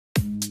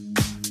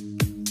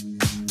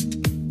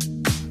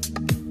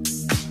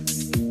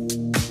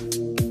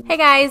Hey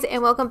guys,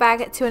 and welcome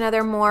back to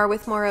another More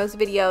with Morrows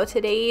video.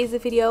 Today's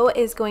video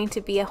is going to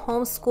be a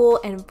homeschool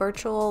and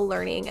virtual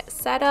learning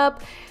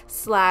setup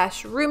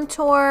slash room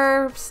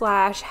tour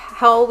slash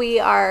how we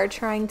are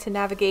trying to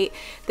navigate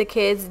the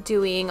kids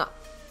doing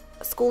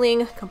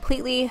schooling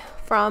completely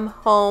from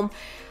home.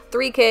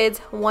 3 kids,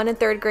 1 in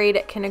 3rd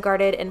grade,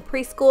 kindergarten, and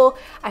preschool.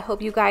 I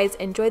hope you guys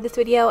enjoyed this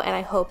video, and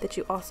I hope that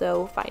you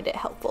also find it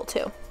helpful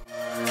too.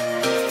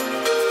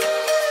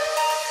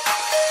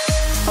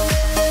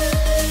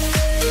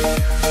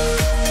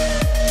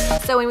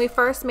 So when we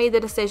first made the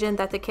decision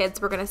that the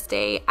kids were going to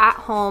stay at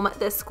home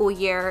this school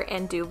year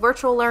and do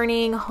virtual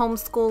learning,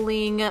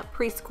 homeschooling,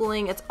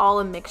 preschooling, it's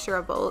all a mixture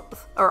of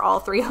both, or all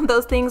 3 of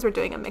those things. We're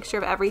doing a mixture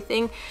of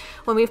everything.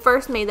 When we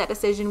first made that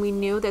decision, we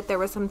knew that there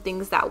were some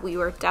things that we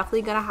were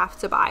definitely going to have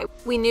to buy.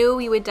 We knew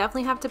we would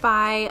definitely have to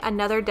buy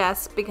another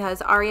desk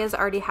because Aria's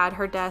already had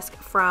her desk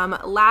from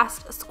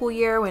last school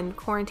year when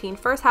quarantine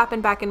first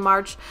happened back in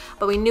March,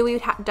 but we knew we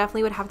would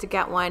definitely would have to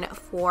get one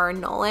for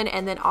Nolan,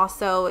 and then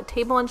also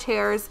table and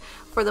chairs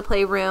for the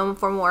playroom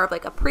for more of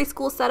like a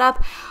preschool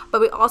setup. But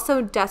we also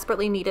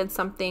desperately needed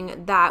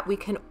something that we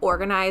can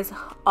organize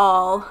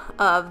all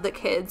of the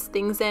kids'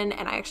 things in,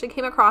 and I actually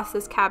came across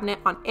this cabinet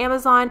on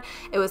Amazon.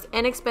 It was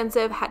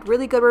inexpensive, had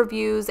really good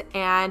reviews,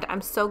 and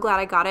I'm so glad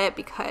I got it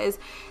because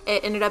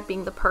it ended up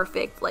being the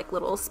perfect like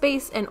little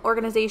space and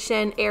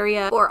organization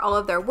area for all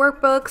of their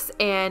workbooks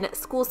and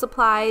school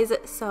supplies.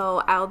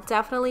 So I'll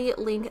definitely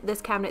link this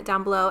cabinet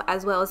down below,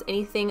 as well as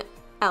anything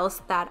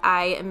else that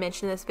I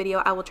mentioned in this video.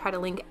 I will try to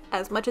link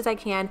as much as I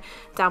can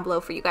down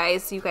below for you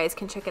guys so you guys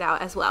can check it out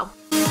as well.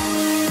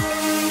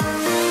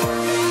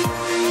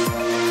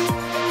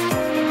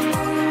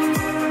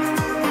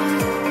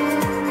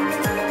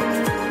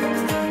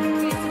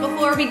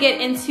 Before we get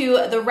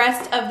into the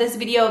rest of this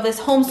video of this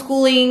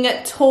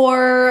homeschooling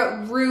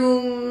tour,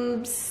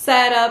 room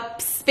setup,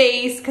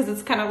 space, because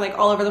it's kind of like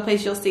all over the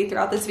place, you'll see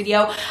throughout this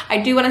video, I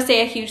do want to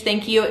say a huge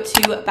thank you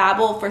to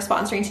Babbel for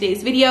sponsoring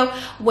today's video.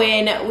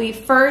 When we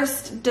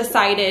first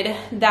decided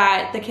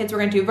that the kids were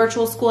going to do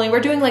virtual schooling, we're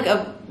doing like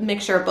a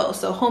mixture of both,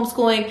 so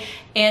homeschooling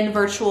and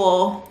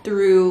virtual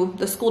through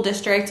the school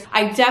district.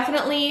 I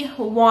definitely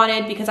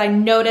wanted, because I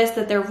noticed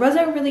that there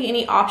wasn't really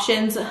any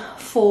options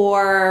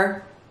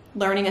for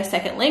learning a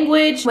second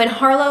language. When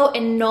Harlow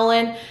and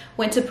Nolan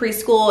went to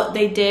preschool,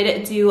 they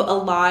did do a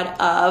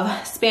lot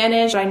of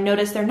Spanish. I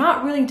noticed they're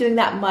not really doing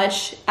that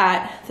much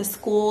at the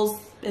schools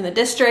in the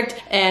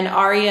district, and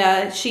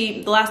Aria,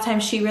 the last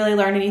time she really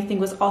learned anything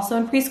was also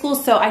in preschool,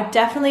 so I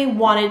definitely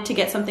wanted to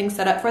get something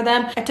set up for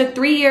them. I took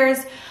 3 years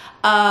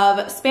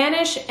of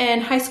Spanish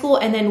in high school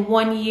and then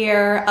 1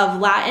 year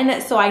of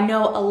Latin, so I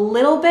know a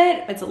little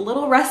bit. It's a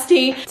little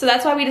rusty, so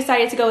that's why we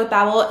decided to go with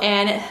Babbel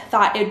and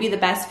thought it would be the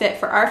best fit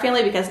for our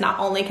family, because not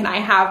only can I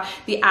have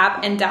the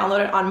app and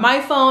download it on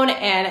my phone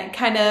and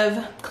kind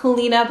of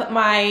clean up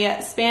my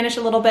Spanish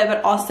a little bit,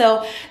 but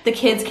also the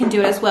kids can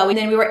do it as well. And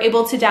then we were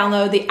able to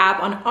download the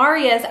app on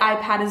Aria's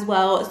iPad as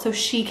well, so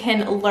she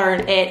can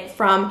learn it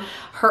from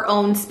her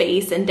own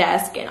space and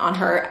desk and on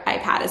her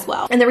iPad as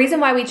well. And the reason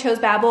why we chose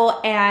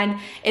Babbel, and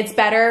it's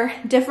better,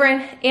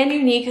 different, and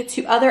unique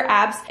to other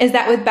apps, is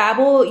that with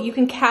Babbel, you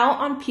can count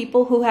on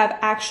people who have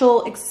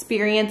actual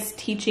experience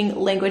teaching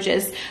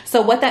languages.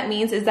 So what that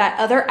means is that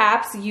other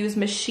apps use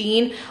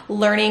machine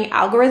learning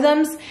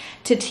algorithms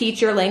to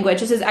teach your language.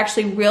 This is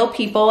actually real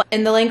people,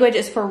 and the language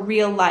is for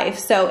real life.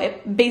 So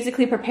it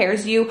basically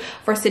prepares you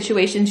for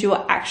situations you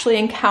will actually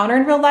encounter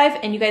in real life.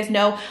 And you guys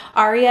know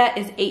Aria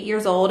is 8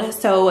 years old,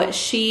 so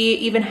she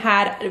even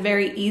had a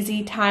very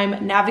easy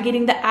time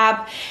navigating the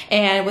app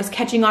and was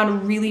catching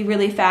on really,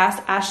 really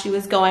fast as she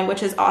was going,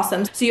 which is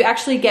awesome. So you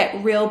actually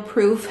get real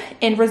proof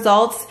in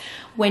results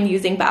when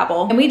using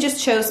Babbel. And we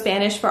just chose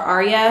Spanish for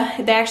Aria.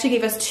 They actually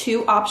gave us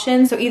 2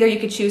 options. So either you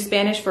could choose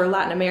Spanish for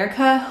Latin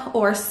America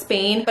or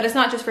Spain, but it's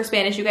not just for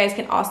Spanish. You guys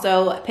can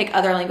also pick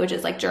other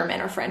languages like German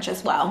or French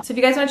as well. So if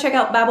you guys want to check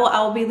out Babbel,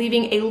 I will be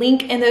leaving a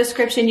link in the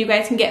description. You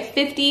guys can get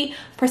 50%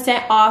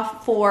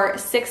 off for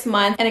 6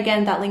 months. And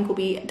again, that link will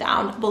be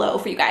down below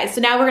for you guys.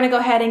 So now we're gonna go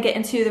ahead and get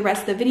into the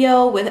rest of the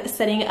video with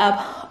setting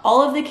up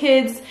all of the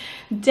kids'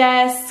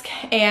 desk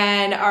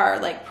and our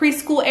like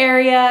preschool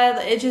area.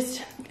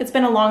 It's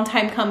been a long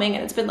time coming,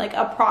 and it's been like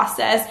a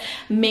process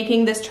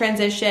making this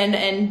transition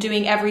and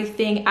doing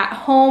everything at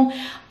home,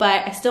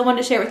 but I still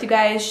wanted to share it with you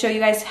guys, show you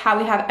guys how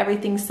we have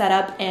everything set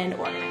up and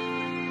organized.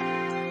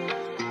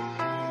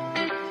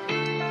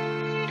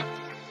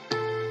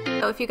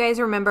 So if you guys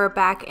remember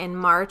back in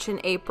March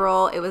and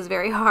April, it was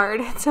very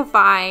hard to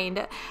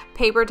find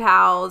paper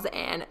towels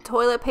and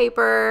toilet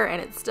paper,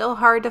 and it's still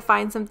hard to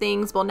find some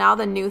things. Well, now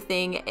the new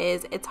thing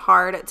is it's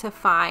hard to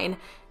find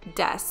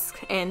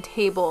desk and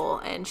table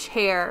and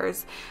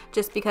chairs,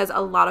 just because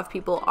a lot of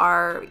people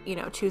are, you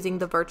know, choosing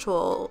the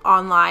virtual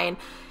online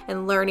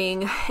and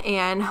learning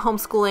and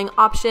homeschooling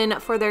option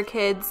for their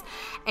kids.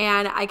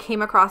 And I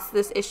came across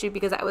this issue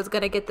because I was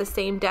going to get the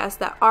same desk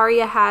that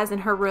Aria has in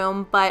her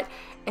room, but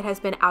it has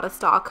been out of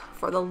stock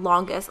for the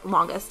longest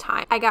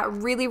time. I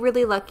got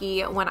really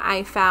lucky when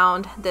I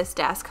found this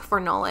desk for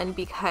Nolan,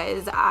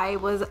 because I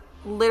was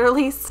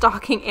literally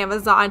stalking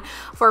Amazon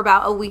for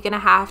about a week and a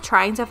half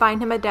trying to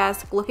find him a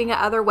desk, looking at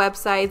other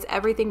websites.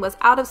 Everything was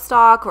out of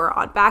stock or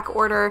on back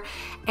order.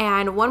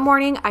 And one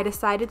morning I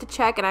decided to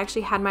check, and I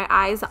actually had my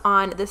eyes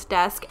on this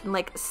desk, and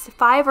like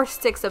 5 or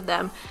 6 of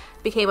them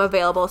became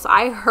available. So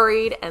I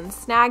hurried and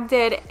snagged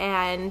it,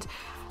 and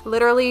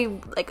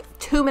literally like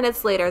 2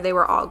 minutes later they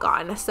were all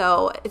gone.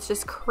 So it's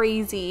just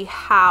crazy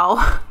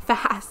how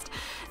fast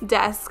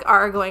desks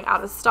are going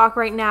out of stock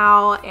right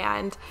now,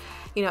 and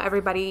you know,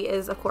 everybody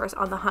is of course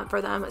on the hunt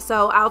for them.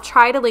 So I'll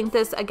try to link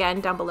this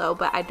again down below,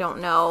 but I don't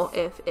know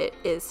if it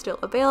is still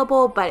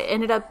available. But it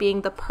ended up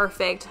being the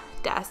perfect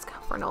desk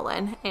for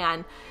Nolan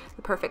and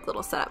the perfect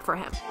little setup for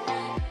him.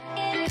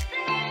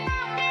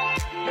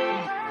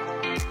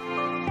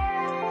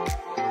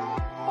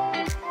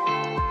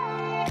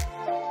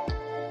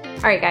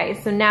 All right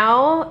guys, so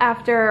now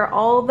after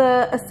all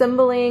the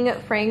assembling,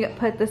 Frank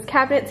put this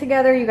cabinet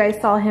together. You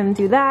guys saw him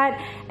do that.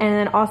 And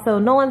then also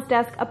Nolan's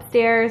desk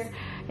upstairs.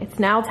 It's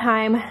now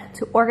time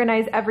to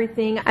organize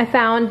everything. I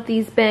found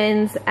these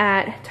bins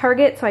at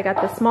Target, so I got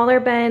the smaller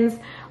bins,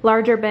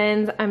 larger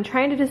bins. I'm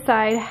trying to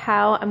decide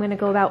how I'm gonna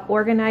go about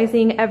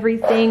organizing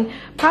everything.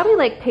 Probably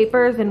like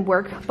papers and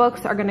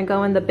workbooks are gonna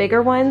go in the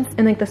bigger ones,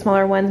 and like the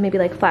smaller ones, maybe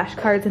like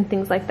flashcards and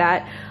things like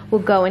that, will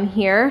go in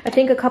here. I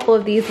think a couple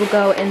of these will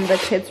go in the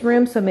kids'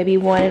 room, so maybe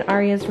one in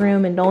Aria's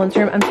room and Nolan's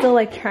room. I'm still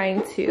like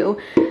trying to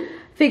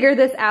figure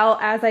this out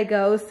as I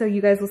go, so you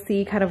guys will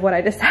see kind of what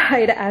I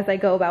decide as I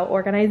go about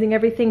organizing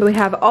everything. We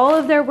have all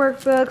of their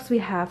workbooks, we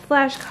have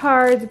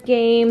flashcards,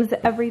 games,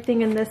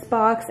 everything in this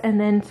box, and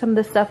then some of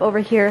the stuff over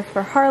here is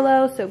for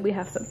Harlow. So we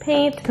have some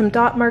paint, some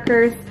dot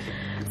markers,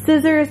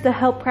 scissors to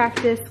help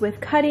practice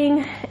with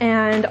cutting,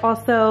 and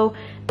also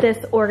this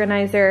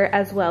organizer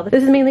as well.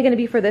 This is mainly going to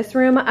be for this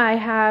room. I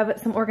have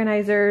some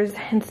organizers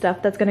and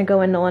stuff that's going to go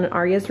in Nolan and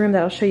Aria's room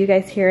that I'll show you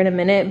guys here in a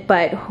minute,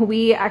 but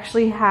we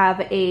actually have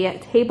a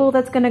table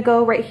that's going to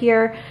go right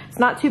here. It's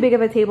not too big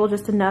of a table,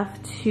 just enough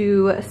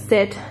to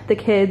sit the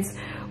kids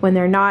when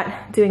they're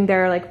not doing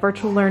their like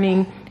virtual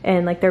learning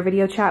and like their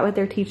video chat with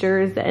their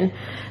teachers, and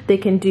they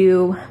can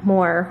do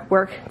more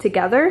work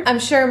together. I'm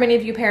sure many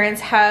of you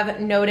parents have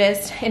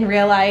noticed and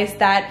realized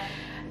that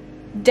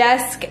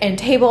desk and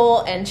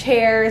table and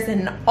chairs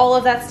and all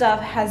of that stuff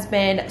has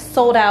been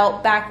sold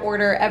out, back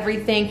order,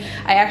 everything.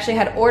 I actually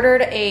had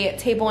ordered a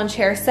table and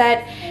chair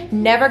set,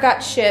 never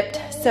got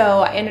shipped, so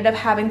I ended up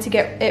having to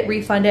get it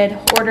refunded,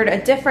 ordered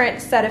a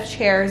different set of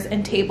chairs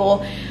and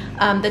table.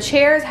 The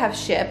chairs have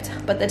shipped,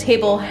 but the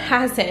table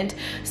hasn't.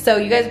 So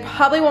you guys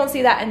probably won't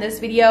see that in this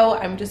video.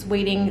 I'm just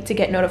waiting to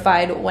get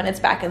notified when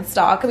it's back in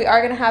stock. We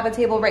are gonna have a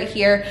table right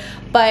here,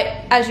 but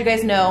as you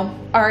guys know,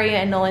 Aria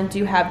and Nolan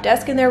do have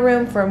desks in their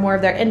room for more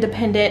of their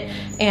independent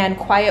and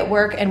quiet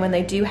work, and when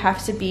they do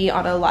have to be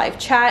on a live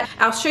chat.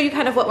 I'll show you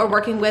kind of what we're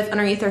working with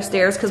underneath our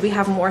stairs, because we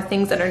have more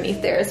things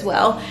underneath there as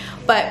well.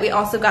 But we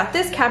also got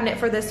this cabinet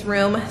for this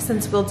room,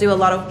 since we'll do a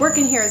lot of work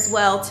in here as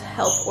well to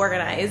help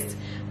organize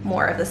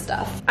more of the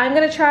stuff. I'm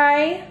gonna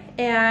try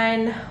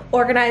and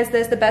organize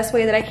this the best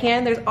way that I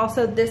can. There's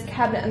also this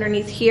cabinet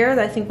underneath here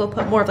that I think we'll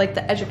put more of like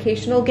the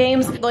educational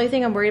games. The only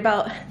thing I'm worried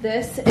about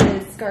this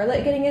is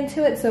Scarlett getting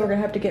into it, so we're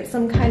gonna have to get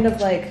some kind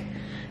of like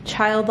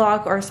child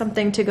lock or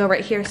something to go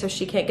right here so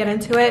she can't get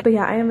into it. But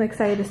yeah, I am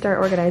excited to start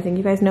organizing.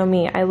 You guys know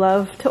me, I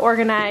love to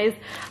organize.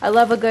 I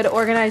love a good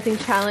organizing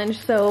challenge,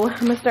 so I'm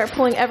gonna start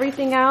pulling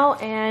everything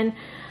out and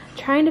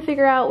trying to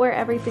figure out where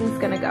everything's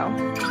gonna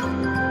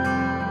go.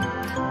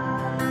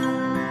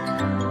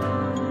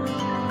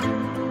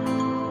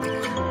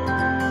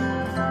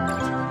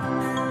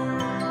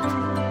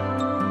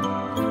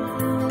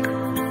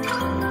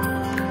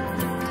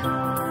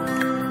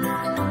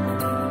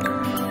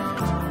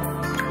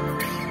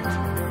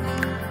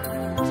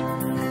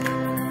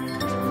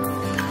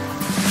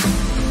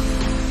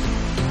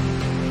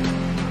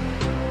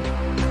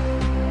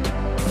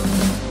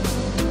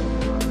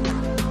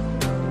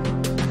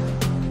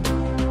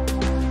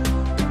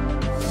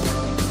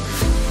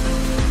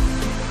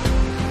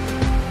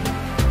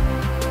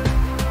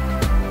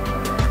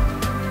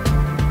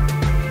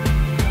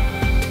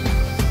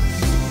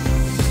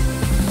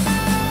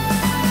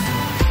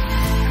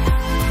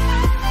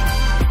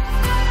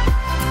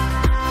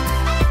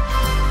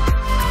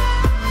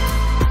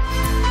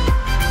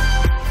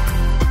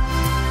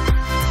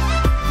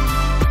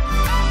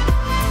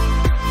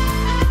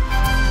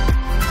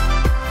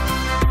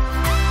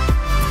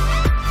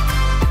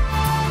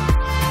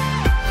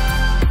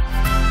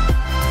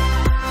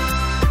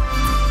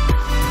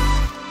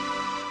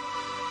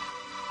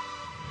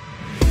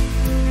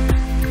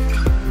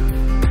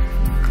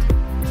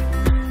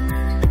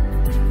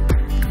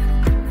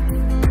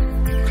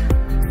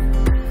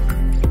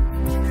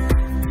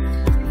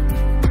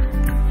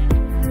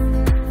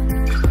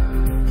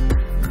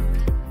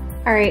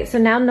 All right, so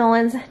now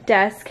Nolan's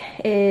desk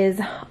is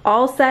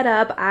all set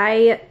up.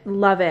 I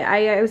love it.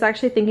 I was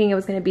actually thinking it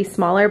was gonna be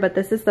smaller, but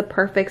this is the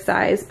perfect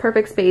size,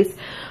 perfect space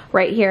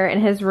right here in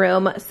his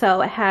room.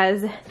 So it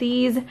has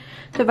these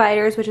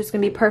dividers, which is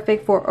gonna be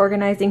perfect for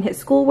organizing his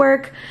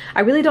schoolwork.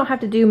 I really don't have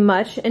to do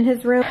much in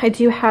his room. I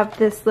do have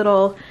this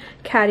little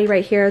caddy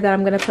right here that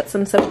I'm gonna put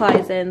some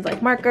supplies in,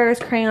 like markers,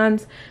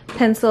 crayons,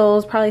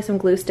 pencils, probably some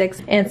glue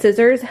sticks and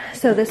scissors.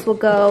 So this will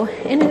go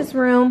in his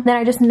room. Then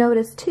I just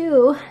noticed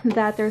too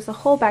that there's a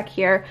hole back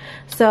here.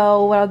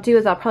 So what I'll do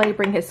is I'll probably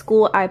bring his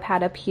school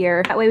iPad up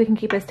here. That way we can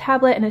keep his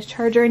tablet and his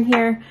charger in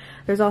here.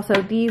 There's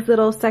also these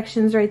little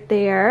sections right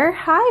there.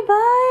 Hi,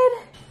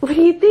 bud. What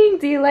do you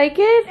think? Do you like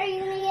it? Are you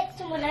gonna get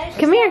someone else?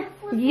 Come here.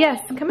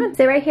 Yes, come on.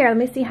 Stay right here. Let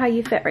me see how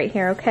you fit right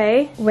here,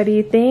 okay? What do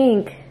you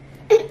think?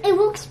 It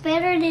looks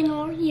better than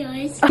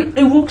Oreos.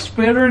 It looks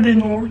better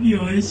than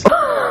Oreos.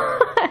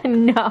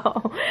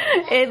 No,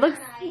 it looks,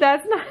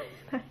 that's not.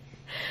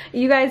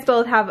 You guys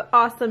both have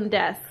awesome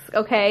desks,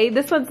 okay?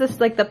 This one's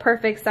just like the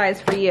perfect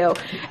size for you.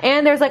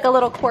 And there's like a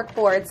little cork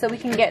board, so we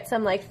can get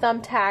some like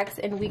thumbtacks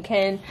and we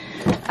can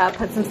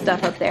put some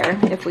stuff up there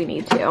if we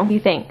need to. What do you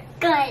think?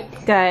 Good.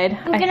 Good.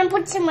 I'm gonna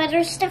put some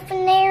other stuff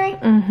in there.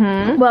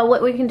 Mm-hmm. Well,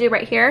 what we can do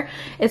right here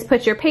is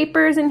put your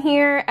papers in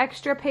here,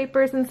 extra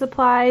papers and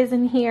supplies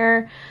in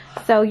here.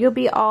 So you'll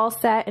be all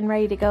set and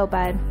ready to go,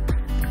 bud.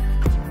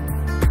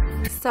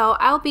 So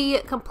I'll be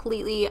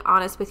completely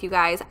honest with you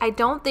guys. I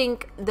don't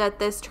think that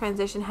this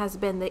transition has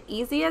been the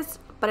easiest,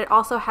 but it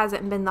also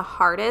hasn't been the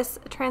hardest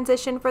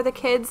transition for the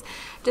kids,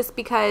 just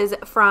because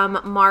from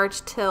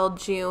March till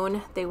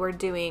June, they were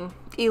doing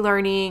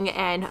e-learning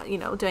and, you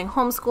know, doing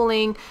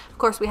homeschooling. Of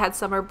course, we had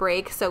summer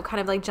break, so kind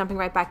of like jumping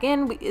right back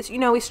in.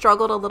 We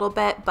struggled a little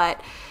bit,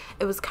 but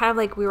it was kind of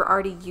like we were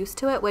already used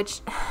to it, which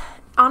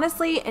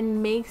honestly, it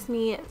makes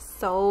me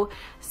so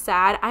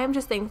sad. I am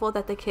just thankful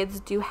that the kids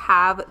do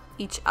have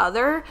each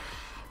other,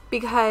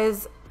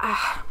 because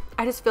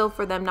I just feel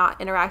for them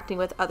not interacting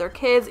with other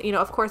kids. You know,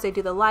 of course they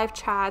do the live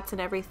chats and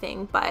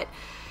everything, but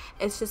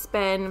it's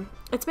been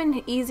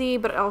easy,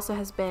 but it also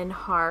has been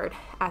hard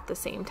at the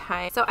same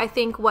time. So I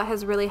think what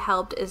has really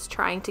helped is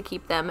trying to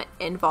keep them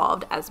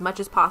involved as much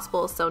as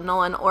possible. So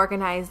Nolan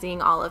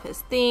organizing all of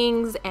his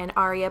things and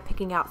Aria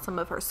picking out some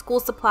of her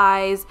school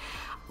supplies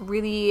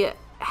really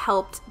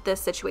helped this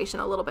situation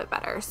a little bit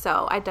better.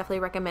 So I definitely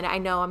recommend it. I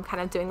know I'm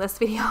kind of doing this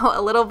video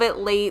a little bit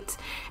late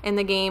in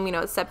the game, you know,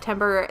 it's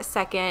September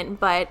 2nd,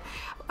 but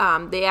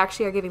they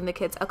actually are giving the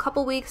kids a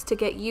couple weeks to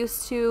get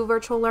used to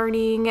virtual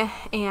learning,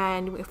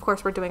 and of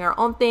course we're doing our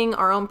own thing,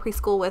 our own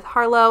preschool with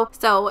Harlow.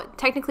 So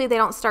technically they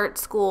don't start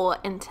school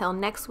until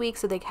next week,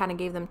 so they kind of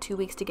gave them 2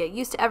 weeks to get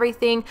used to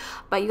everything.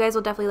 But you guys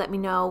will definitely let me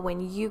know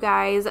when you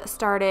guys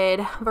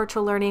started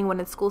virtual learning, when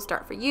did school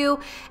start for you.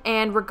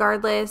 And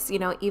regardless, you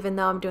know, even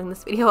though I'm doing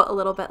this video a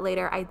little bit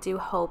later, I do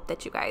hope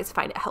that you guys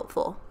find it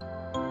helpful.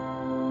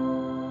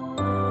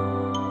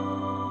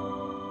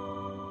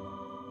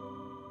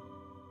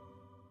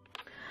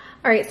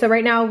 All right, so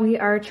right now we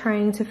are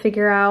trying to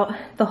figure out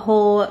the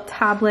whole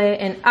tablet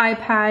and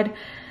iPad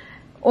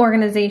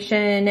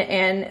organization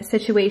and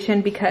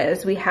situation,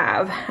 because we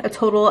have a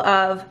total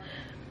of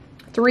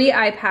 3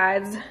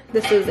 iPads.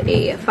 This is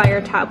a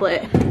Fire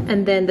tablet,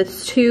 and then the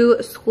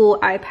 2 school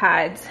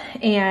iPads,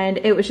 and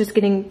it was just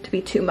getting to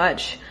be too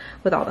much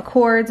with all the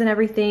cords and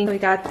everything. So we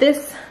got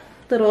this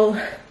little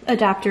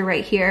adapter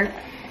right here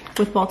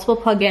with multiple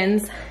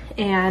plugins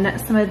and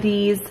some of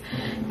these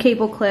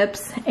cable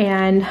clips,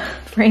 and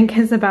Frank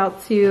is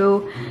about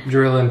to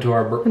drill into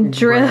our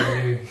drill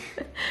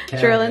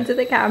into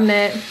the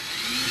cabinet.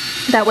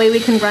 That way we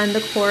can run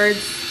the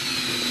cords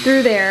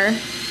through there,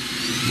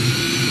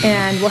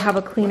 and we'll have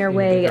a cleaner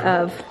way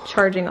of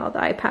charging all the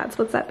iPads.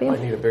 What's that, babe? I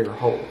need a bigger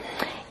hole.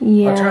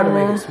 Yeah. I tried to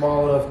make it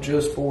small enough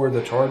just for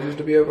the chargers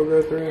to be able to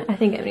go through. I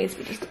think it needs to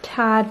be just a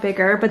tad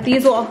bigger, but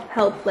these will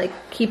help like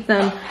keep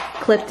them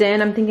clipped in.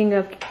 I'm thinking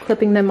of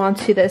clipping them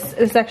onto this.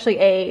 It's actually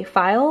a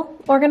file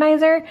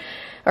organizer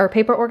or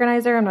paper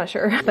organizer, I'm not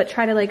sure, but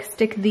try to like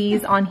stick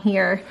these on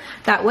here.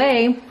 That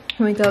way,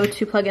 when we go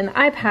to plug in the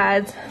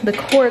iPads, the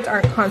cords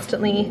aren't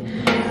constantly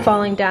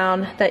falling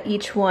down, that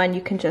each one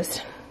you can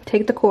just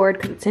take the cord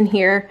because it's in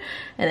here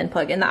and then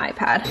plug in the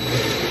iPad.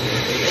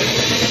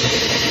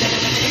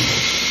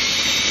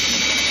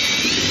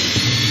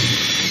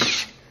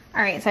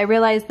 All right, so I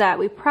realized that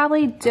we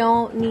probably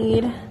don't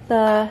need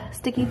the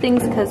sticky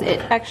things because it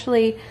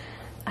actually,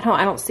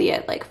 I don't see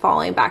it like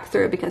falling back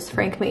through because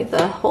Frank made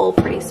the hole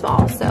pretty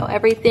small. So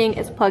everything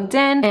is plugged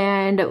in,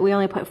 and we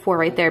only put 4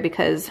 right there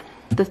because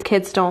the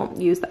kids don't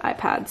use the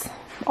iPads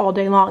all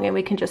day long, and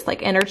we can just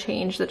like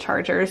interchange the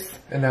chargers.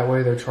 And that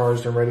way they're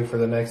charged and ready for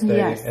the next day.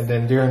 Yes. And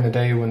then during the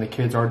day when the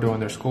kids are doing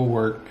their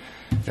schoolwork,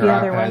 their the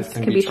other iPads ones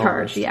can be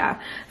charged.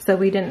 Yeah, so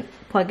we didn't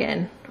plug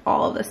in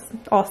all of this,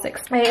 all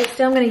 6. I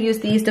still am going to use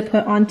these to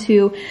put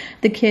onto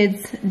the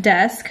kids'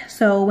 desk,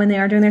 so when they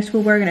are doing their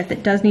schoolwork, and if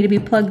it does need to be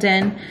plugged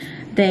in,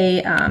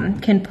 they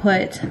can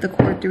put the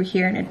cord through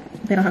here and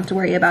they don't have to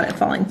worry about it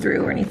falling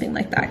through or anything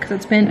like that, because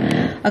it's been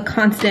a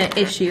constant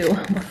issue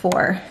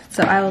before.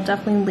 So I will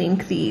definitely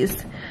link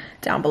these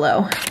down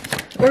below.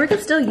 Or we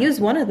could still use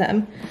one of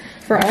them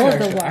for all of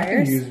the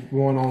wires. I can use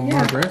one on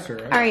my dresser.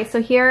 Right? All right,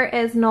 so here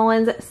is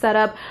Nolan's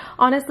setup.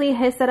 Honestly,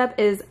 his setup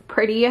is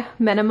pretty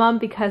minimum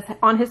because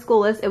on his school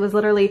list, it was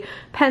literally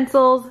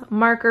pencils,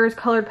 markers,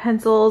 colored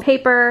pencils,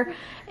 paper,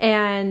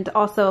 and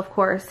also, of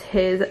course,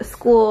 his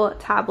school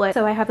tablet.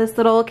 So I have this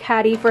little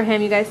caddy for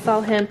him. You guys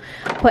saw him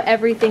put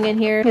everything in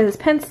here. He has his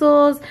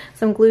pencils,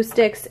 some glue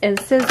sticks and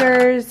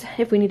scissors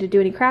if we need to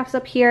do any crafts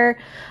up here,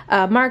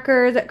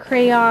 markers,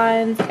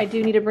 crayons. I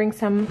do need to bring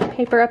some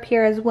paper up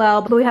here as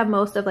well, but we have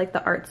most of like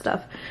the art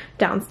stuff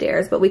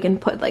downstairs, but we can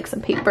put like some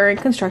paper and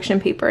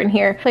construction paper in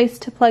here. Place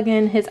to plug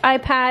in his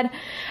iPad.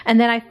 And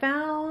then I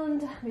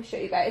found, let me show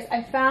you guys,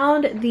 I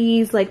found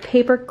these like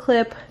paper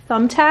clip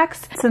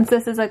thumbtacks. Since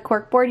this is a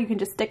corkboard, you can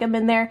just stick them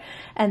in there,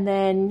 and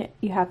then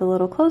you have a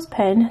little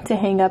clothespin to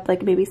hang up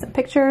like maybe some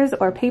pictures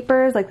or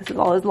papers. Like this is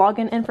all his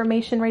login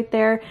information right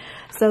there.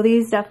 So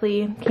these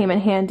definitely came in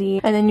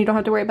handy, and then you don't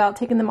have to worry about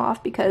taking them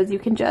off because you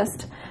can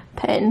just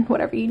pin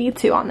whatever you need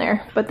to on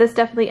there. But this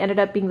definitely ended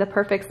up being the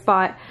perfect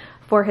spot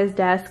for his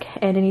desk,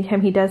 and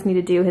anytime he does need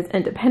to do his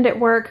independent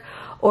work,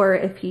 or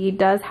if he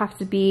does have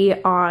to be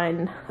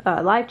on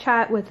a live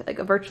chat with like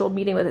a virtual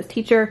meeting with his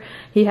teacher,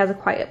 he has a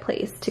quiet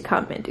place to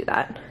come and do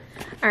that.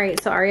 All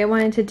right, so Aria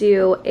wanted to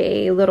do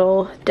a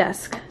little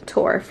desk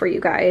tour for you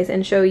guys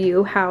and show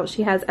you how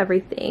she has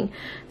everything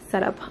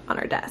set up on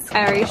her desk.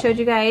 I already showed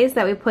you guys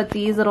that we put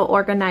these little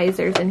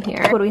organizers in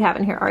here. What do we have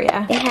in here,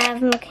 Aria? We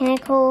have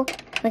mechanical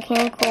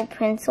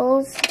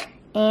pencils,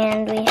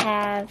 and we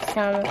have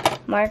some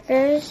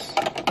markers,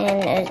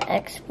 and an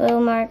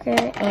expo marker,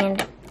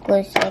 and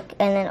glue stick,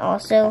 and then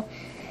also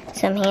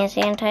some hand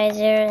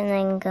sanitizer, and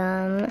then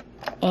gum,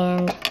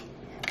 and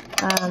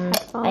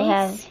I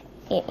have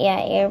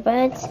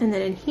earbuds. And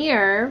then in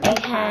here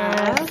I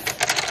have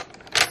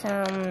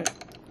some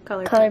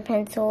colored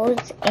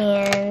pencils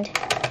and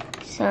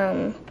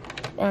some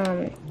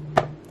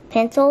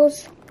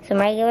pencils, some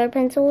regular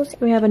pencils.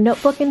 We have a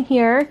notebook in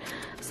here,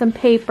 some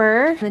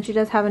paper, and then she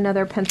does have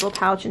another pencil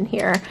pouch in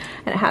here,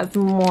 and it has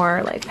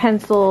more like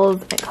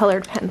pencils and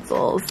colored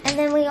pencils. And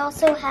then we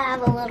also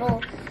have a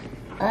little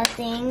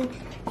thing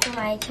for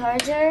my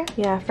charger.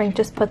 Yeah, Frank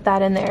just put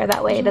that in there.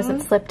 That way it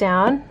doesn't slip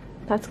down.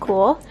 That's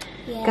cool.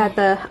 Yeah. Got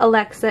the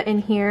Alexa in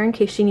here in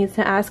case she needs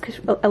to ask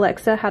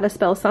Alexa how to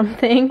spell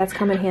something. That's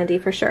come in handy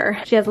for sure.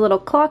 She has a little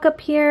clock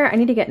up here. I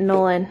need to get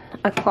Nolan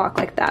a clock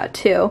like that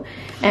too.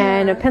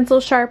 And a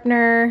pencil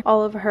sharpener,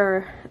 all of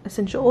her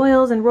essential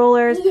oils and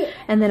rollers,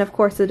 and then of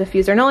course the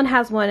diffuser. Nolan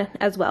has one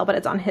as well, but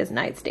it's on his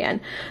nightstand.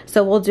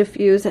 So we'll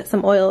diffuse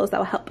some oils that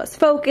will help us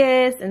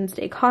focus and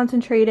stay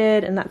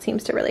concentrated, and that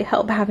seems to really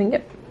help having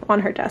it on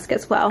her desk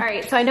as well. All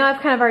right, so I know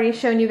I've kind of already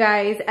shown you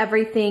guys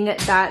everything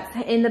that's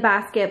in the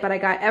basket, but I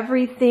got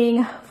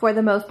everything for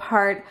the most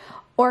part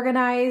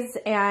organized,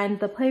 and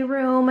the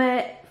playroom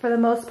for the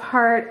most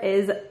part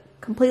is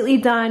completely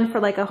done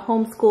for like a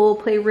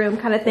homeschool playroom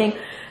kind of thing.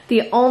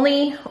 The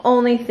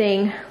only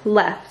thing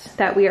left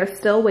that we are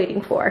still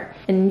waiting for,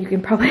 and you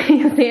can probably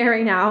see it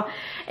right now,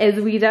 is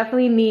we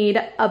definitely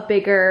need a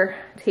bigger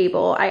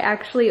table. I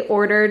actually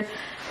ordered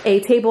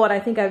a table, and I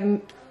think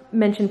I've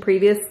mentioned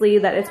previously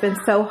that it's been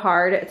so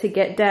hard to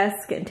get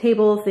desks and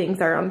tables. Things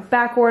are on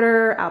back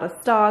order, out of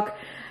stock.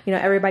 You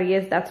know,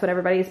 that's what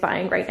everybody is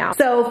buying right now.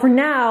 So for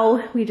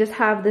now, we just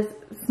have this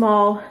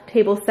small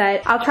table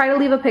set. I'll try to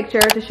leave a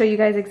picture to show you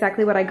guys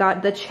exactly what I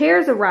got. The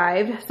chairs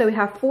arrived. So we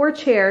have 4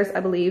 chairs,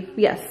 I believe.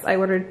 Yes, I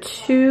ordered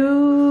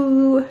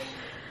 2.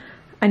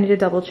 I need to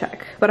double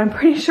check, but I'm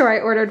pretty sure I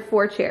ordered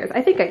 4 chairs.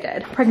 I think I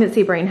did.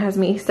 Pregnancy brain has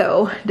me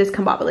so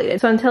discombobulated.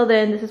 So until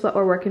then, this is what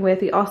we're working with.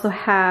 We also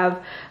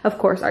have, of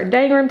course, our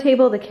dining room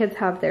table. The kids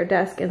have their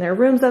desk in their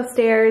rooms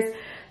upstairs.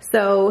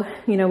 So,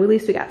 you know, at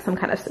least we got some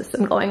kind of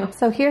system going.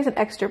 So here's an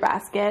extra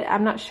basket.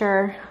 I'm not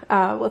sure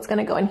what's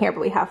gonna go in here,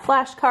 but we have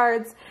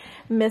flashcards,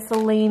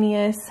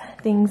 miscellaneous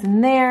things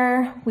in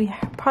there. We're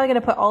probably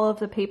gonna put all of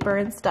the paper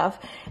and stuff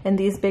in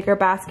these bigger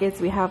baskets.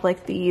 We have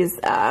like these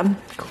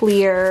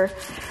clear,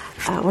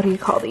 what do you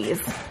call these?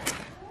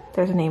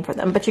 There's a name for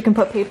them, but you can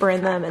put paper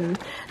in them and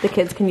the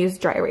kids can use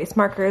dry erase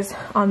markers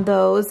on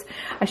those.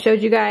 I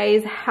showed you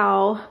guys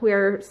how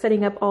we're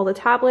setting up all the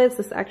tablets.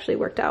 This actually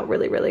worked out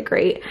really, really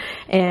great.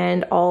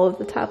 And all of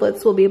the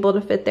tablets will be able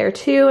to fit there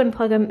too and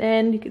plug them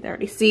in. You can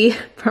already see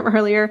from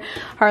earlier,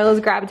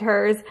 Harlow's grabbed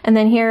hers. And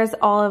then here's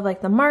all of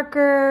like the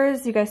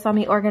markers. You guys saw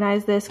me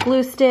organize this.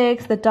 Glue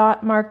sticks, the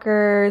dot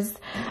markers,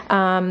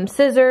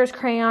 scissors,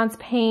 crayons,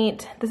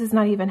 paint. This is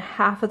not even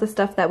half of the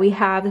stuff that we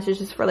have. This is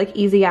just for like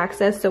easy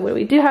access. So when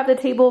we do have the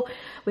table,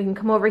 we can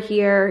come over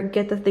here,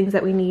 get the things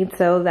that we need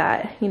so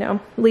that, you know,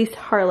 at least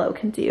Harlow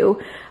can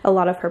do a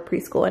lot of her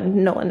preschool and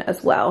Nolan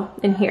as well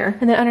in here.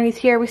 And then underneath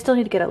here, we still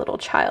need to get a little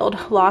child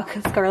lock.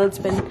 Scarlett's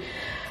been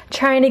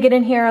trying to get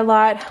in here a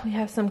lot. We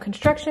have some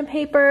construction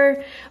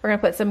paper. We're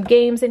gonna put some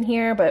games in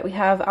here, but we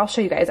have, I'll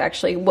show you guys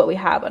actually what we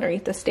have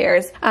underneath the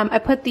stairs. I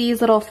put these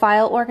little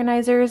file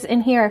organizers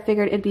in here. I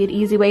figured it'd be an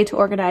easy way to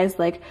organize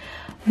like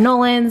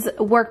Nolan's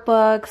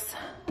workbooks,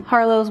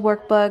 Harlow's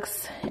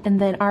workbooks, and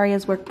then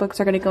Aria's workbooks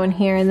are gonna go in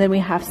here. And then we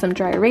have some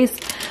dry erase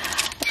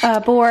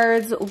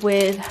boards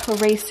with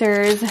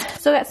erasers.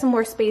 Still got some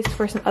more space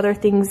for some other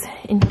things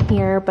in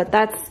here, but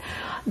that's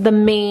the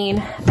main,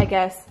 I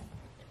guess,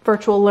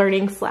 virtual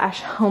learning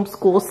slash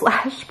homeschool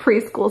slash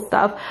preschool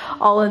stuff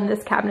all in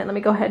this cabinet. Let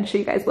me go ahead and show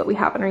you guys what we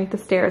have underneath the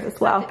stairs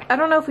as well. I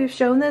don't know if we've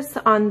shown this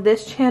on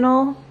this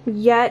channel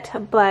yet,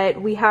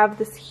 but we have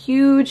this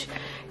huge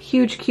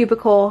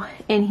cubicle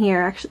in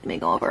here. Actually, let me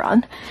go over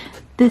on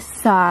this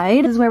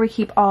side. This is where we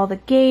keep all the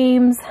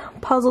games,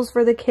 puzzles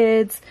for the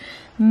kids,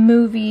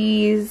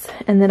 movies,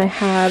 and then I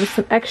have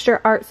some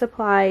extra art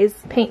supplies,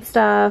 paint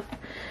stuff,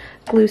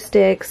 glue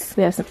sticks.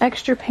 We have some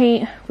extra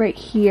paint right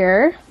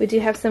here. We do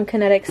have some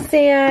kinetic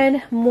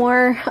sand,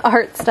 more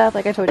art stuff.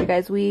 Like I told you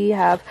guys, we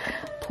have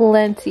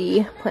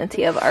plenty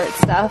of art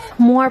stuff.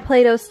 More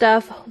Play-Doh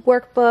stuff,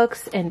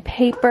 workbooks and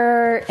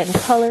paper and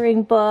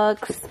coloring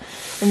books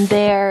in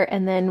there.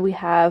 And then we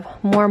have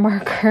more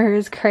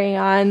markers,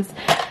 crayons,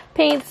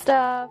 paint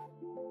stuff.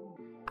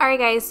 Alright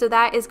guys, so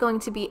that is going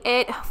to be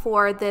it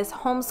for this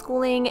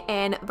homeschooling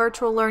and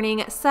virtual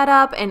learning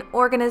setup and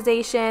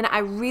organization. I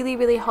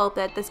really hope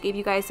that this gave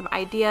you guys some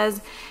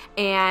ideas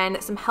and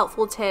some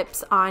helpful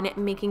tips on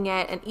making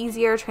it an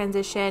easier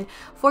transition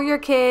for your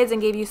kids,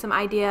 and gave you some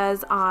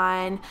ideas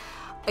on,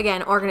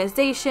 again,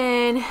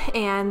 organization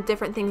and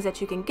different things that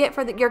you can get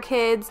for your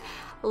kids.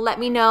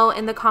 Let me know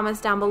in the comments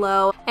down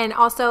below. And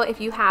also,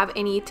 if you have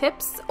any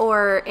tips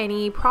or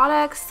any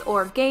products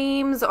or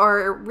games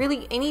or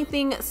really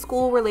anything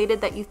school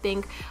related that you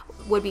think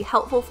would be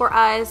helpful for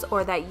us,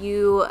 or that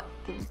you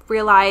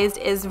realized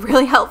is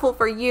really helpful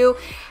for you,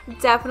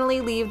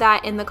 definitely leave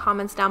that in the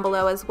comments down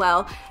below as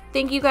well.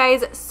 Thank you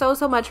guys so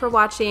much for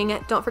watching.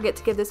 Don't forget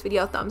to give this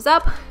video a thumbs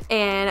up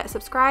and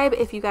subscribe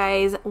if you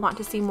guys want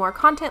to see more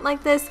content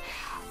like this.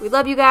 We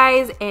love you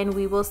guys, and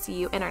we will see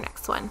you in our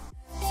next one.